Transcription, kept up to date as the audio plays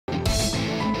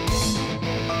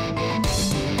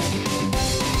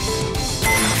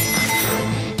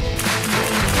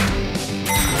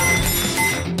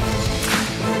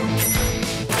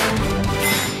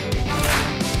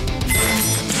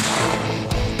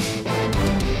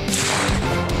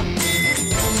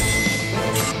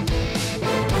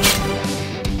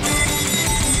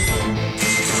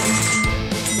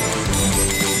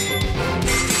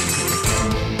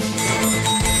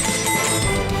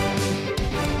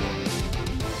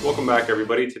Welcome back,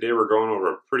 everybody. Today we're going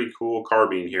over a pretty cool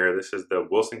carbine here. This is the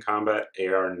Wilson Combat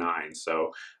AR9.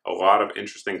 So a lot of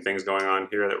interesting things going on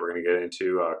here that we're going to get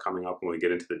into coming up when we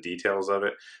get into the details of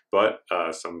it. But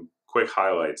some quick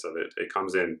highlights of it. It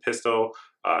comes in pistol,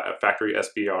 factory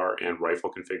SBR, and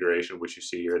rifle configuration, which you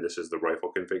see here. This is the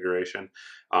rifle configuration.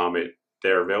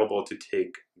 They're available to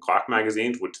take Glock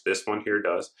magazines, which this one here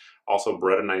does. Also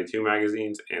Beretta 92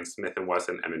 magazines and Smith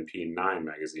Wesson M&P 9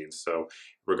 magazines. So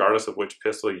regardless of which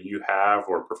pistol you have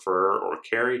or prefer or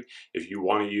carry, if you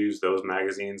want to use those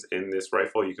magazines in this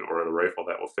rifle, you can order the rifle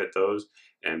that will fit those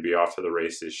and be off to the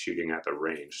races shooting at the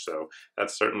range. So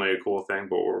that's certainly a cool thing.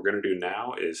 But what we're going to do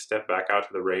now is step back out to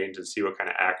the range and see what kind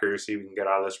of accuracy we can get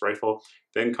out of this rifle,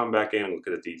 then come back in and look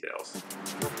at the details.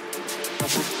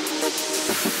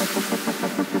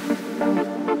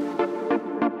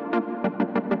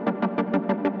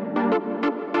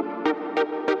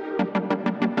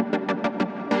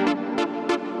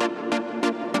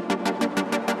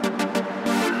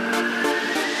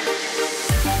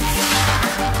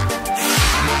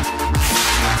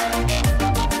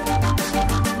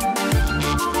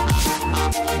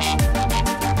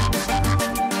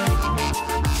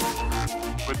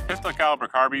 Caliber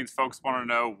carbines, folks want to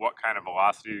know what kind of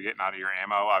velocity you're getting out of your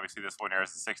ammo. Obviously this one here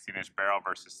is a 16-inch barrel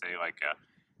versus say like a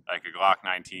Glock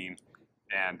 19,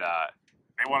 and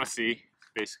they want to see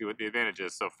basically what the advantage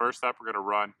is. So first up, we're going to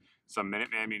run some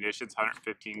Minuteman munitions,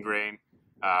 115 grain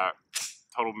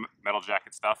total metal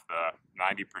jacket stuff, the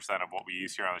 90% of what we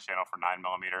use here on the channel for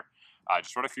 9mm.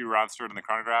 Just run a few rounds through it in the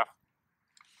chronograph.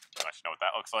 I'll let you know what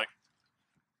that looks like.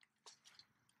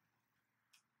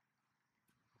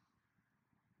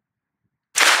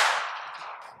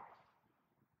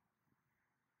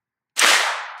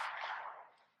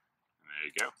 There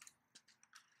you go.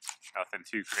 Nothing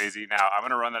too crazy. Now I'm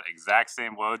going to run that exact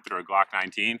same load through a Glock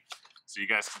 19 so you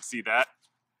guys can see that.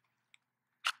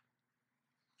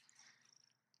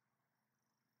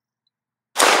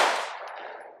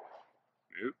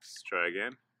 Oops, try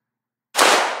again.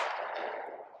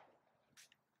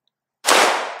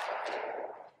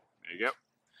 There you go.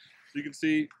 So you can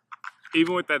see,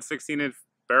 even with that 16-inch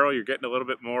barrel, you're getting a little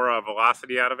bit more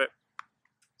velocity out of it.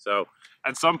 So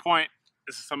at some point,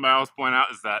 this is something I always point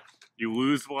out, is that you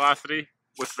lose velocity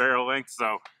with barrel length.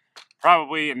 So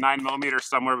probably in 9mm,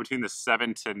 somewhere between the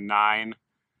 7 to 9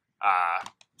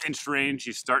 inch range,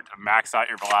 you start to max out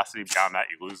your velocity. Beyond that,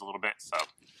 you lose a little bit. So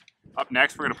up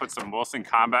next, we're going to put some Wilson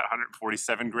Combat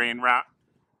 147 grain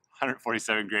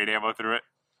ammo through it.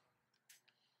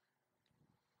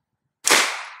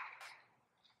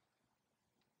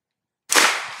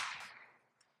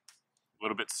 A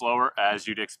little bit slower, as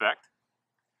you'd expect.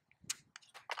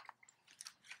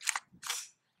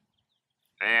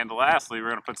 And lastly, we're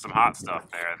going to put some hot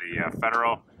stuff there. The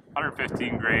Federal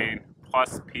 115 grain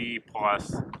plus P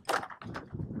plus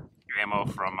ammo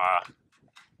from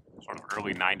sort of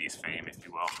early 90s fame, if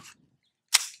you will.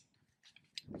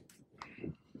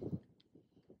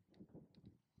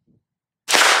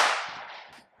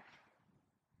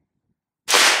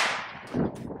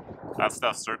 That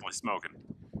stuff's certainly smoking.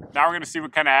 Now we're going to see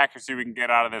what kind of accuracy we can get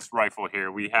out of this rifle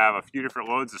here. We have a few different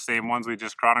loads, the same ones we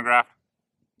just chronographed.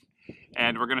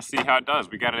 And we're going to see how it does.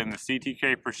 We got it in the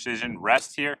CTK Precision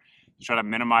Rest here to try to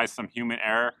minimize some human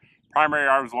error. Primary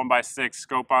arms 1x6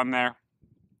 scope on there.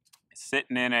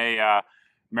 Sitting in a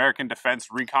American Defense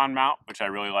Recon mount, which I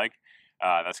really like.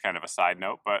 That's kind of a side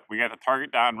note, but we got the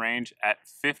target down range at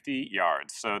 50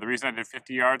 yards. So the reason I did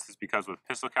 50 yards is because with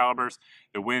pistol calibers,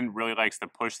 the wind really likes to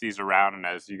push these around, and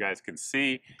as you guys can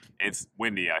see, it's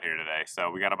windy out here today.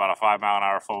 So we got about a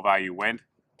 5-mile-an-hour full value wind.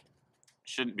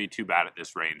 Shouldn't be too bad at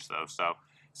this range though. So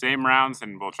same rounds,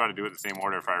 and we'll try to do it in the same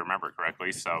order if I remember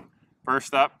correctly. So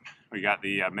first up, we got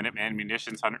the Minuteman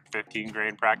munitions 115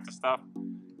 grain practice stuff.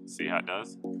 Let's see how it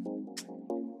does.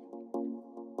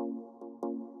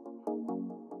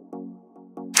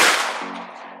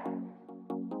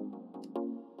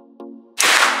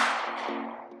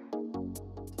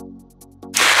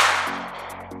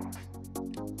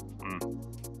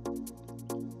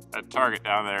 That target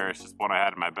down there is just one I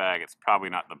had in my bag. It's probably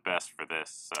not the best for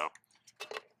this, so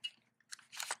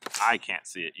I can't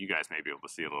see it. You guys may be able to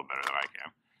see it a little better than I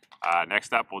can.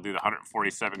 Next up, we'll do the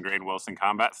 147 grain Wilson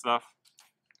Combat stuff.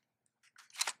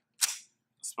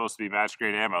 It's supposed to be match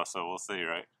grade ammo, so we'll see,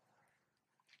 right?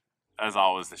 As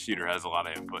always, the shooter has a lot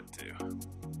of input too.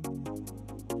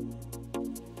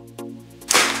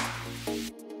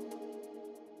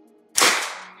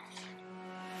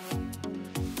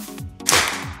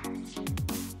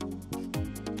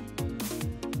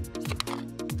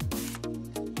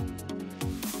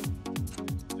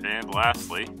 And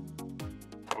lastly,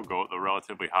 we'll go with the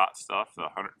relatively hot stuff, the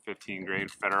 115 grain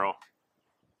Federal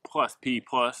plus P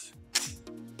plus.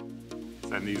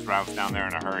 Send these rounds down there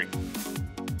in a hurry.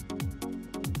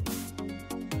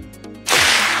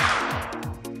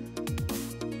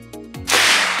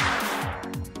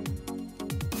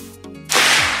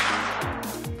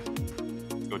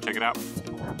 Let's go check it out.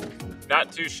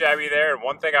 Not too shabby there, and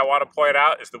one thing I want to point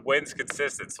out is the wind's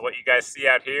consistent. So what you guys see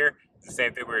out here is the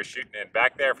same thing we were shooting in.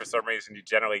 Back there, for some reason, you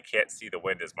generally can't see the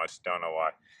wind as much. Don't know why.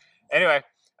 Anyway,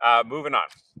 moving on.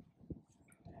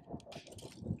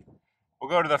 We'll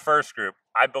go to the first group.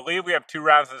 I believe we have 2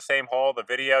 rounds in the same hole. The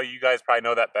video, you guys probably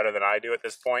know that better than I do at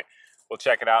this point. We'll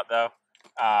check it out though.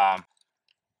 But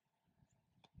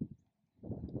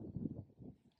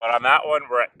on that one,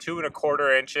 we're at 2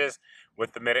 1/4 inches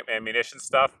with the minute ammunition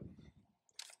stuff.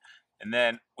 And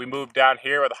then we moved down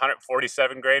here with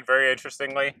 147 grain, very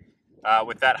interestingly.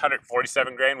 With that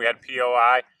 147 grain, we had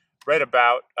POI right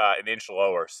about an inch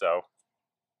lower so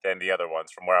than the other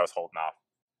ones from where I was holding off.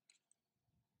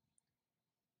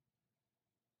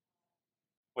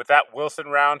 With that Wilson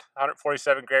round,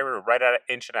 147 grain, we were right at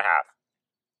 1.5 inches.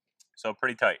 So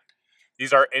pretty tight.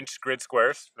 These are inch grid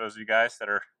squares, for those of you guys that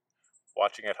are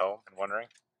watching at home and wondering.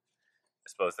 I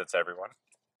suppose that's everyone.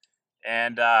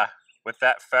 And with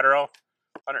that Federal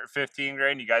 115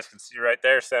 grain, you guys can see right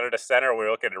there, center to center,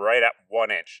 we're looking right at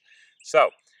 1 inch.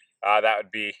 So that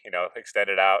would be, you know,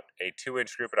 extended out a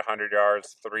 2-inch group at 100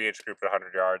 yards, 3-inch group at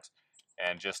 100 yards,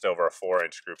 and just over a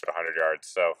 4-inch group at 100 yards.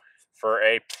 So for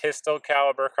a pistol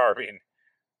caliber carbine,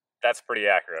 that's pretty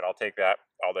accurate. I'll take that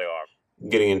all day long.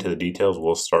 Getting into the details,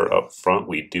 we'll start up front.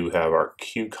 We do have our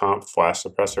Q-Comp flash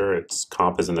suppressor. Its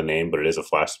comp is in the name, but it is a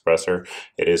flash suppressor.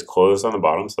 It is closed on the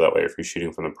bottom, so that way if you're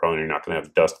shooting from the prone, you're not going to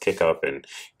have dust kick up and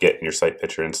get in your sight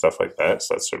picture and stuff like that,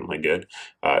 so that's certainly good.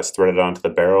 It's threaded onto the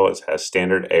barrel. It has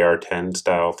standard AR10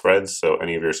 style threads, so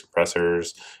any of your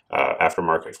suppressors,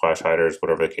 aftermarket flash hiders,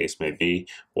 whatever the case may be,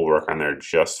 will work on there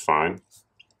just fine.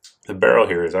 The barrel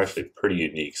here is actually pretty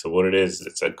unique. So what it is,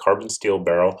 it's a carbon steel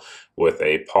barrel with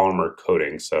a polymer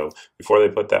coating. So before they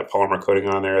put that polymer coating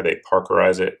on there, they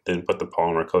parkerize it, then put the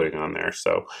polymer coating on there.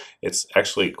 So it's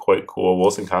actually quite cool.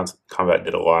 Wilson Combat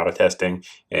did a lot of testing,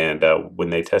 and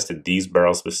when they tested these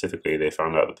barrels specifically, they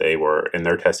found out that they were, in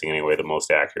their testing anyway, the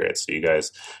most accurate. So you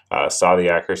guys saw the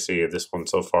accuracy of this one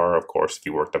so far. Of course, if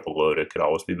you worked up a load, it could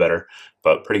always be better,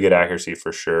 but pretty good accuracy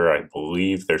for sure. I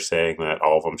believe they're saying that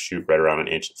all of them shoot right around 1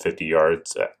 inch at 50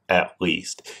 yards at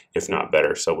least, if not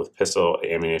better. So with pistol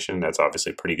ammunition, that's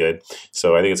obviously pretty good.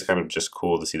 So I think it's kind of just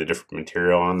cool to see the different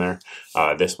material on there.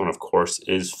 This one, of course,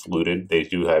 is fluted. They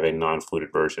do have a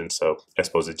non-fluted version, so I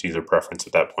suppose it's user preference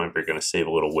at that point, but you're going to save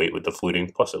a little weight with the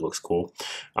fluting, plus it looks cool.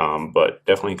 But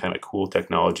definitely kind of cool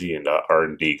technology and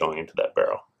R&D going into that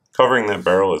barrel. Covering that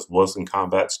barrel is Wilson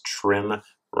Combat's trim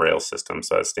rail system.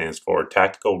 So that stands for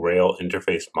Tactical Rail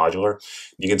Interface Modular.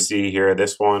 You can see here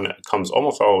this one comes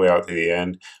almost all the way out to the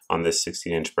end on this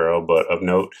 16-inch barrel, but of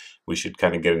note, we should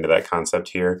kind of get into that concept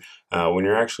here. When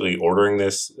you're actually ordering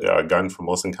this gun from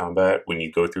Wilson Combat, when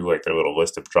you go through like their little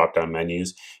list of drop-down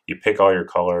menus, you pick all your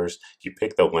colors, you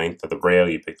pick the length of the rail,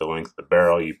 you pick the length of the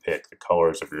barrel, you pick the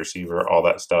colors of your receiver, all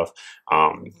that stuff,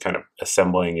 kind of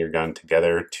assembling your gun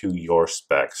together to your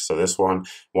specs. So this one,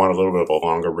 want a little bit of a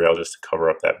longer rail just to cover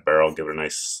up that barrel, give it a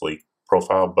nice sleek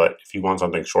profile, but if you want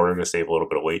something shorter to save a little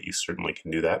bit of weight, you certainly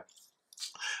can do that.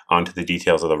 Onto the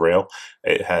details of the rail.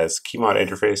 It has key mod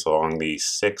interface along the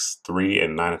 6, 3,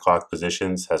 and 9 o'clock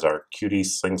positions. Has our QD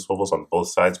sling swivels on both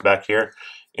sides back here,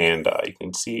 and you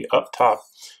can see up top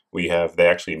we have, they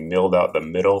actually milled out the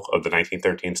middle of the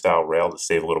 1913 style rail to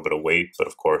save a little bit of weight, but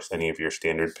of course any of your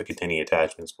standard Picatinny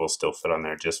attachments will still fit on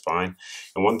there just fine.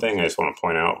 And one thing I just want to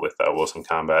point out with Wilson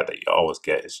Combat that you always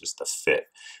get is just the fit.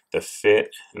 The fit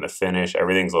and the finish,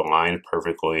 everything's aligned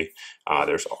perfectly.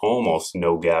 There's almost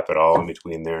no gap at all in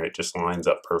between there. It just lines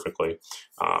up perfectly.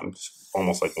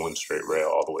 Almost like one straight rail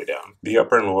all the way down. The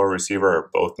upper and lower receiver are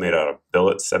both made out of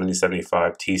billet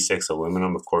 7075 T6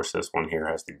 aluminum. Of course, this one here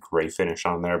has the gray finish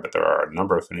on there, but there are a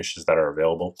number of finishes that are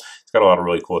available. It's got a lot of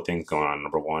really cool things going on.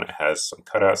 Number one, it has some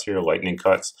cutouts here, lightning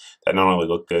cuts, that not only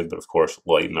look good, but of course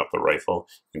lighten up the rifle.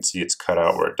 You can see it's cut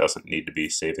out where it doesn't need to be,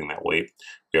 saving that weight.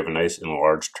 We have a nice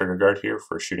enlarged trigger guard here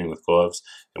for shooting with gloves.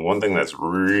 And one thing that's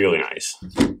really nice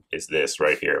is this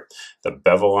right here. The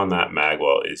bevel on that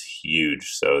magwell is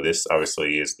huge. So this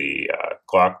obviously is the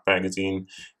Glock magazine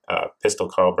pistol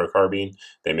caliber carbine.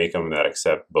 They make them that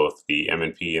accept both the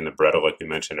M&P and the Beretta, like we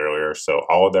mentioned earlier. So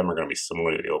all of them are going to be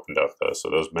similarly opened up though. So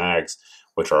those mags,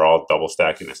 which are all double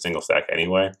stacked in a single stack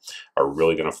anyway, are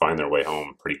really going to find their way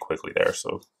home pretty quickly there.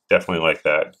 So definitely like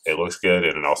that. It looks good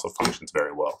and it also functions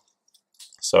very well.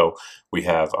 So We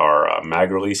have our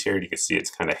mag release here. You can see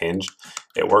it's kind of hinged.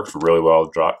 It works really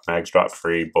well. Mags drop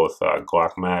free, both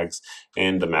Glock mags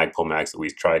and the Magpul mags that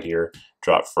we've tried here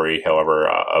drop free. However,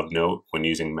 of note, when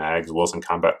using mags, Wilson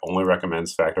Combat only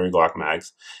recommends factory Glock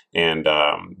mags, and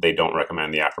they don't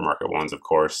recommend the aftermarket ones, of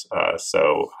course.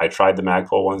 So I tried the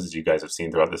Magpul ones, as you guys have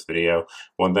seen throughout this video.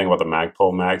 One thing about the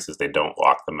Magpul mags is they don't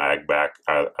lock the mag back,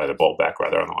 the bolt back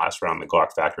rather, on the last round. The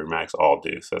Glock factory mags all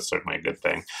do, so that's certainly a good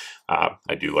thing.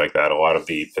 I do like that. A lot of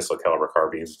the pistol caliber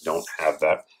carbines don't have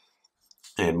that.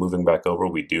 And moving back over,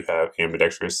 we do have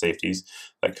ambidextrous safeties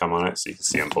that come on it, so you can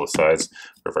see on both sides.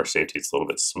 Reverse safety, it's a little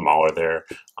bit smaller there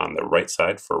on the right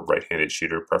side for right-handed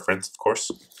shooter preference, of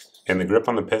course. And the grip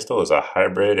on the pistol is a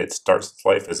hybrid. It starts its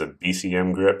life as a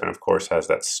BCM grip and of course has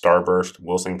that Starburst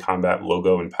Wilson Combat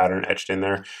logo and pattern etched in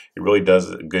there. It really does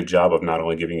a good job of not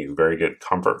only giving you very good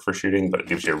comfort for shooting, but it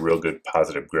gives you a real good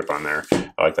positive grip on there.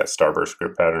 I like that Starburst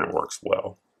grip pattern, it works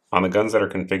well. On the guns that are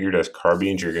configured as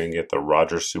carbines, you're going to get the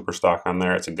Rogers Super Stock on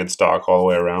there. It's a good stock all the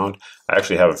way around. I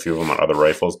actually have a few of them on other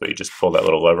rifles, but you just pull that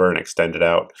little lever and extend it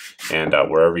out, and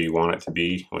wherever you want it to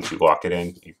be, once you lock it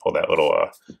in, you pull that little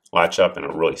latch up and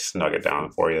it'll really snug it down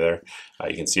for you there.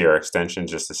 You can see our extension,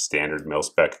 just a standard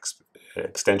mil-spec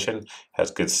extension,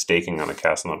 has good staking on the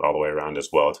castle nut all the way around as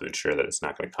well to ensure that it's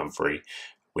not going to come free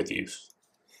with use.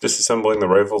 Disassembling the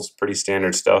rifle is pretty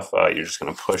standard stuff. You're just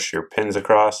going to push your pins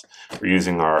across. We're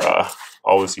using our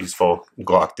always useful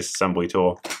Glock disassembly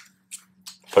tool.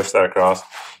 Push that across.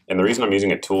 And the reason I'm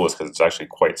using a tool is because it's actually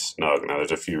quite snug. Now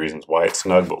there's a few reasons why it's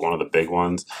snug, but one of the big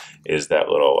ones is that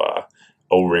little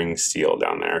O-ring seal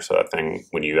down there. So that thing,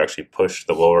 when you actually push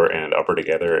the lower and upper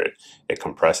together, it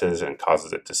compresses and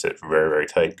causes it to sit very, very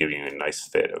tight, giving you a nice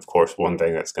fit. Of course, one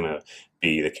thing that's going to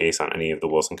be the case on any of the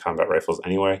Wilson Combat rifles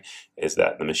anyway is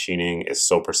that the machining is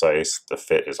so precise, the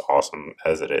fit is awesome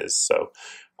as it is. So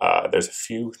there's a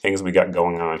few things we got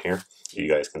going on here, you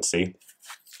guys can see.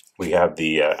 We have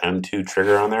the M2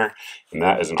 trigger on there, and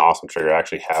that is an awesome trigger. I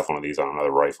actually have one of these on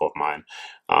another rifle of mine,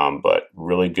 but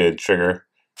really good trigger.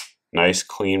 Nice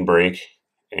clean break,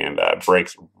 and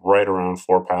breaks right around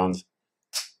 4 pounds,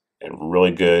 and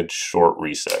really good short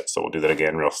reset. So we'll do that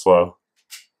again real slow.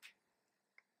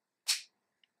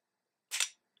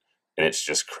 And it's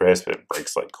just crisp, it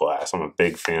breaks like glass. I'm a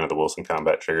big fan of the Wilson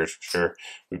Combat triggers for sure.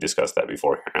 We've discussed that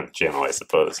before here on the channel, I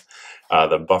suppose.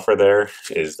 The buffer there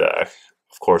is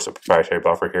of course, a proprietary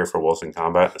buffer here for Wilson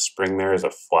Combat. The spring there is a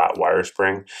flat wire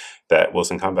spring that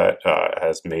Wilson Combat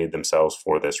has made themselves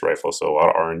for this rifle. So a lot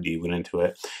of R&D went into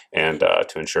it, and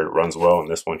to ensure it runs well. And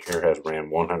this one here has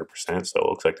ran 100%, so it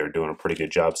looks like they're doing a pretty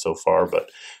good job so far, but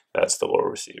that's the lower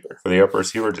receiver. For the upper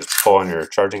receiver, just pull on your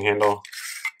charging handle.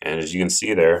 And as you can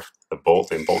see there, the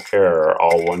bolt and bolt carrier are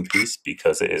all one piece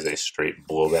because it is a straight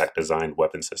blowback designed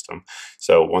weapon system.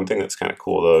 So one thing that's kind of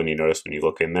cool though, and you notice when you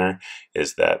look in there,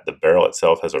 is that the barrel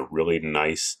itself has a really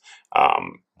nice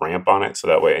ramp on it, so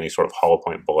that way any sort of hollow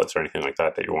point bullets or anything like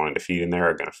that that you're wanting to feed in there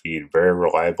are going to feed very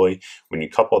reliably. When you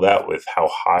couple that with how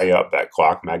high up that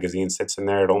Glock magazine sits in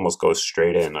there, it almost goes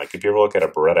straight in. Like if you ever look at a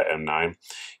Beretta M9,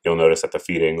 you'll notice that the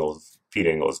feed angle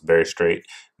is very straight.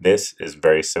 This is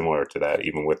very similar to that,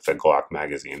 even with the Glock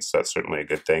magazine, so that's certainly a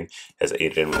good thing. Has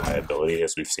aided in reliability,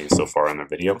 as we've seen so far in the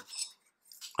video.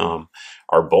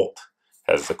 Our bolt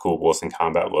has the cool Wilson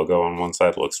Combat logo on one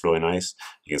side. Looks really nice.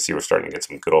 You can see we're starting to get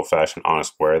some good old-fashioned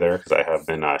honest wear there, because I have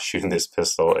been shooting this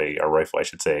pistol, a rifle I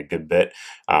should say, a good bit.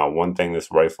 One thing this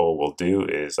rifle will do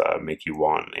is make you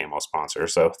want an ammo sponsor,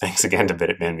 so thanks again to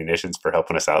Minuteman Munitions for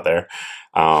helping us out there.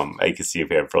 You can see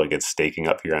we have really good staking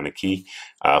up here on the key.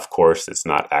 Of course, it's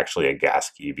not actually a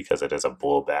gas key because it is a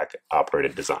blowback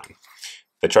operated design.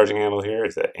 The charging handle here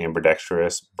is the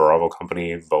ambidextrous Bravo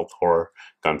Company Voltor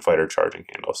Gunfighter charging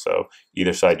handle. So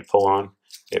either side you pull on,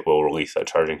 it will release that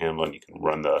charging handle and you can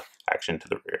run the action to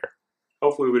the rear.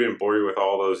 Hopefully we didn't bore you with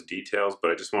all those details, but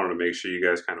I just wanted to make sure you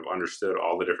guys kind of understood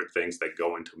all the different things that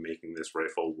go into making this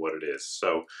rifle what it is.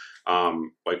 So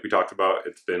like we talked about,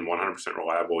 it's been 100%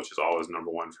 reliable, which is always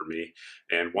number one for me.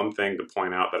 And one thing to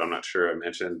point out that I'm not sure I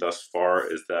mentioned thus far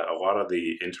is that a lot of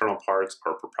the internal parts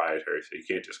are proprietary. So you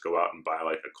can't just go out and buy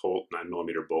like a Colt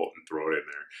 9mm bolt and throw it in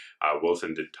there.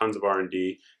 Wilson did tons of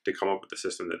R&D to come up with the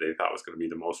system that they thought was going to be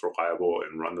the most reliable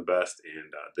and run the best,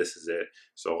 and this is it.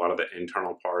 So a lot of the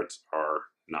internal parts are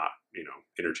not,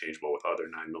 interchangeable with other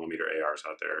 9mm ARs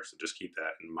out there, so just keep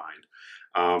that in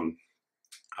mind.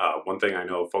 One thing I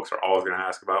know folks are always going to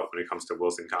ask about when it comes to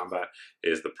Wilson Combat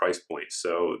is the price point.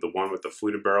 So the one with the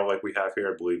fluted barrel like we have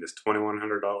here, I believe is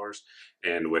 $2,100,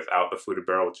 and without the fluted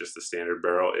barrel, just the standard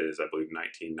barrel, is I believe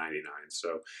 $1,999.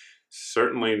 So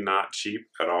Certainly not cheap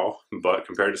at all, but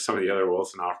compared to some of the other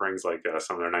Wilson offerings, like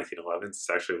some of their 1911s, it's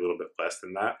actually a little bit less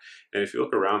than that. And if you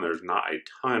look around, there's not a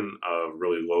ton of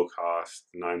really low cost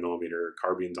 9mm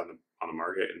carbines on the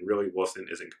market, and really Wilson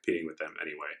isn't competing with them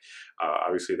anyway.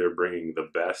 Obviously, they're bringing the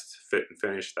best fit and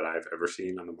finish that I've ever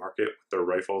seen on the market with their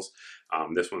rifles.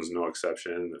 This one's no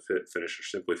exception. The fit and finish are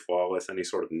simply flawless. Any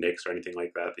sort of nicks or anything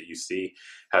like that that you see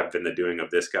have been the doing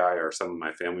of this guy or some of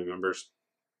my family members.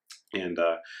 And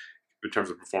in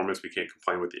terms of performance, we can't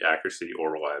complain with the accuracy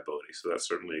or reliability, so that's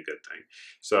certainly a good thing.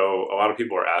 So a lot of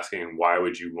people are asking, why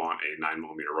would you want a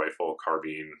 9mm rifle,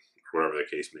 carbine, or whatever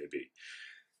the case may be?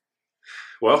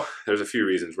 Well, there's a few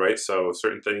reasons, right? So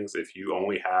certain things, if you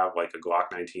only have like a Glock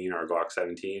 19 or a Glock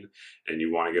 17 and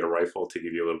you want to get a rifle to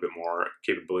give you a little bit more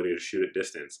capability to shoot at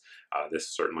distance,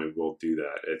 this certainly will do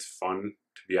that. It's fun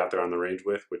to be out there on the range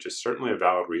with, which is certainly a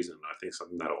valid reason. I think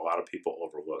something that a lot of people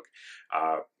overlook.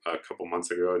 A couple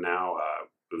months ago now,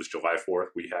 it was July 4th.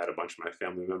 We had a bunch of my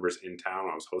family members in town.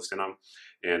 I was hosting them,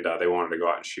 and they wanted to go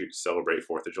out and shoot, celebrate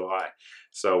 4th of July.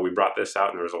 So we brought this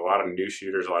out, and there was a lot of new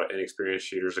shooters, a lot of inexperienced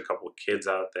shooters, a couple of kids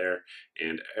out there,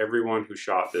 and everyone who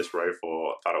shot this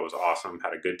rifle thought it was awesome,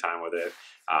 had a good time with it.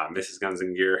 Mrs. Guns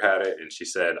and Gear had it, and she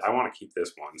said, I want to keep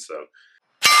this one. So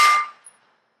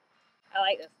I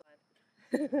like this one.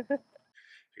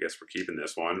 I guess we're keeping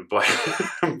this one, but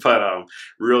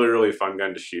really, really fun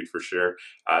gun to shoot for sure.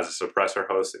 As a suppressor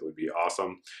host, it would be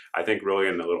awesome. I think really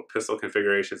in the little pistol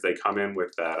configurations they come in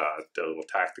with that the little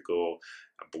tactical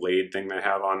blade thing they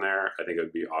have on there, I think it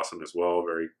would be awesome as well.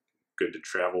 Very good to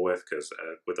travel with, because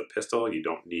with a pistol you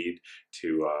don't need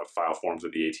to file forms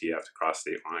with the ATF to cross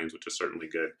state lines, which is certainly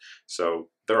good. So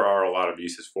there are a lot of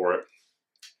uses for it.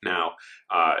 Now,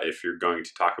 if you're going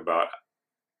to talk about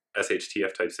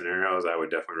SHTF type scenarios, I would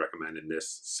definitely recommend in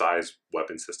this size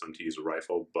weapon system to use a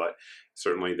rifle, but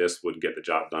certainly this would get the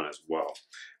job done as well.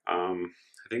 I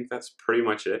think that's pretty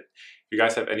much it. If you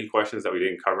guys have any questions that we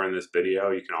didn't cover in this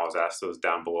video, you can always ask those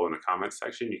down below in the comments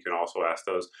section. You can also ask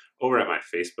those over at my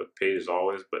Facebook page as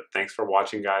always. But thanks for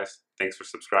watching, guys. Thanks for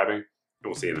subscribing, and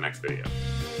we'll see you in the next video.